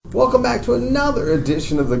Welcome back to another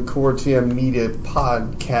edition of the Core TM Media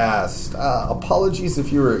Podcast. Apologies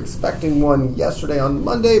if you were expecting one yesterday on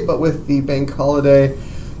Monday, but with the bank holiday,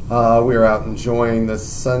 we were out enjoying the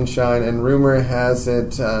sunshine, and rumor has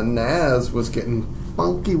it Naz was getting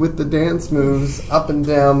funky with the dance moves up and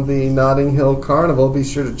down the Notting Hill Carnival. Be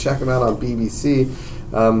sure to check him out on BBC.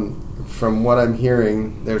 From what I'm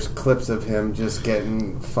hearing, there's clips of him just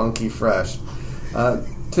getting funky fresh.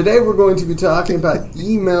 Today we're going to be talking about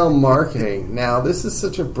email marketing. Now, this is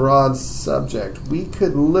such a broad subject. We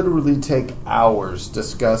could literally take hours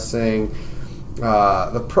discussing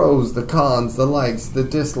the pros, the cons, the likes, the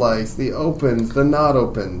dislikes, the opens, the not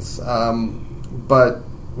opens. But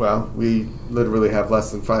we literally have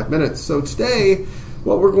less than 5 minutes. So today,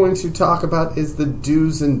 what we're going to talk about is the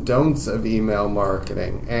do's and don'ts of email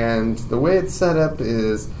marketing. And the way it's set up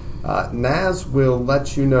is Naz will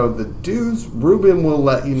let you know the do's, Ruben will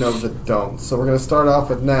let you know the don'ts. So we're going to start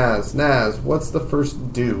off with Naz. Naz, what's the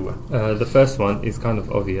first do? The first one is kind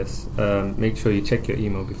of obvious. Make sure you check your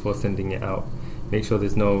email before sending it out. Make sure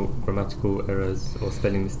there's no grammatical errors or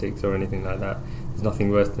spelling mistakes or anything like that. There's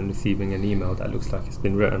nothing worse than receiving an email that looks like it's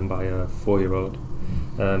been written by a 4-year-old.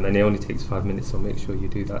 And it only takes 5 minutes, so make sure you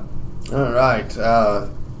do that. All right.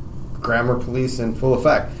 Grammar police in full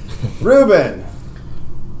effect. Ruben!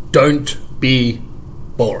 Don't be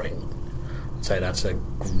boring. I'd say that's a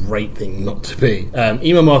great thing not to be.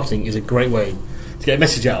 Email marketing is a great way to get a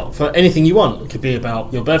message out for anything you want. It could be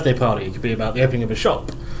about your birthday party. It could be about the opening of a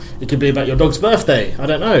shop. It could be about your dog's birthday. I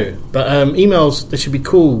don't know. But emails, they should be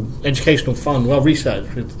cool, educational, fun,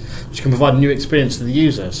 well-researched, which can provide a new experience to the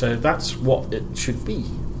user. So that's what it should be.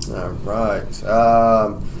 All right.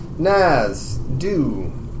 Naz,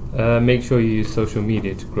 do... Make sure you use social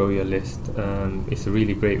media to grow your list. It's a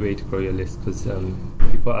really great way to grow your list because if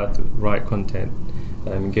you put out the right content,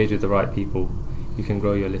 engage with the right people, you can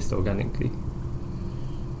grow your list organically.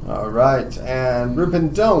 All right. And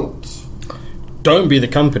Ruben, don't. Don't be the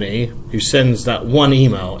company who sends that one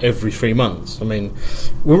email every 3 months. I mean,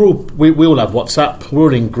 we all have WhatsApp. We're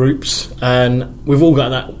all in groups, and we've all got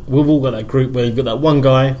that group where you've got that one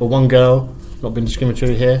guy or one girl, not being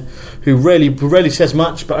discriminatory here, who rarely says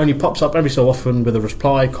much, but only pops up every so often with a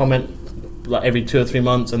reply, comment, like every 2 or 3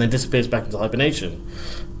 months, and then disappears back into hibernation.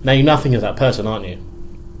 Now you're nothing of that person, aren't you?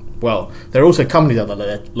 Well, there are also companies out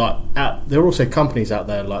there like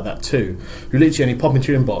that too, who literally only pop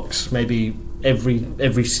into your inbox maybe every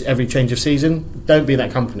change of season. Don't be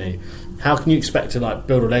that company. How can you expect to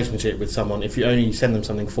build a relationship with someone if you only send them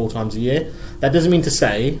something 4 times a year? That doesn't mean to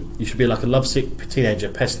say you should be like a lovesick teenager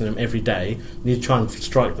pestering them every day. You need to try and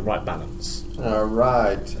strike the right balance. All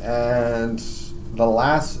right. And the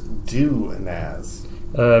last do, Naz.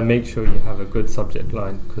 Make sure you have a good subject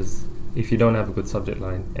line, because if you don't have a good subject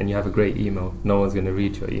line and you have a great email, no one's going to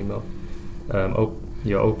read your email.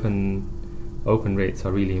 Your open rates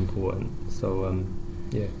are really important. So,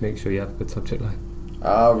 make sure you have a good subject line.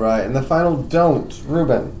 All right, and the final don't,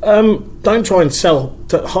 Ruben. Don't try and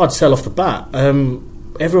hard sell off the bat.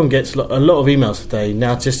 Everyone gets a lot of emails today.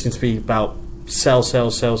 Now it just seems to be about sell. They're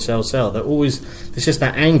always, it's just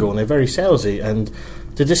that angle, and they're very salesy. And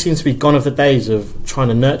there just seems to be gone of the days of trying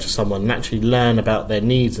to nurture someone and actually learn about their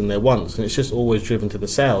needs and their wants. And it's just always driven to the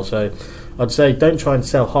sale. So I'd say don't try and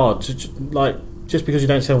sell hard. Just because you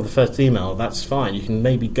don't sell with the first email, that's fine. You can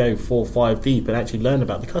maybe go 4 or 5 deep and actually learn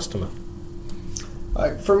about the customer.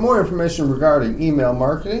 For more information regarding email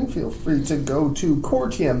marketing, feel free to go to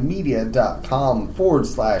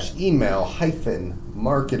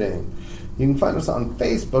coretmmedia.com/email-marketing. You can find us on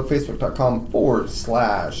Facebook,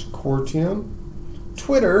 facebook.com/CoreTM,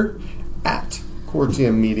 Twitter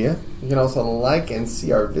 @CoreTMmedia. You can also like and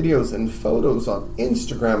see our videos and photos on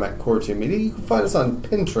Instagram @CoreTMmedia. You can find us on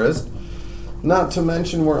Pinterest. Not to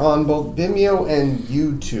mention we're on both Vimeo and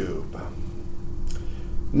YouTube.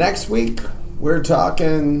 Next week, we're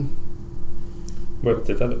talking web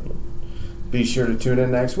development. Be sure to tune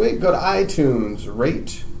in next week. Go to iTunes,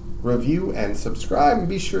 rate, review, and subscribe. And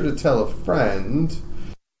be sure to tell a friend.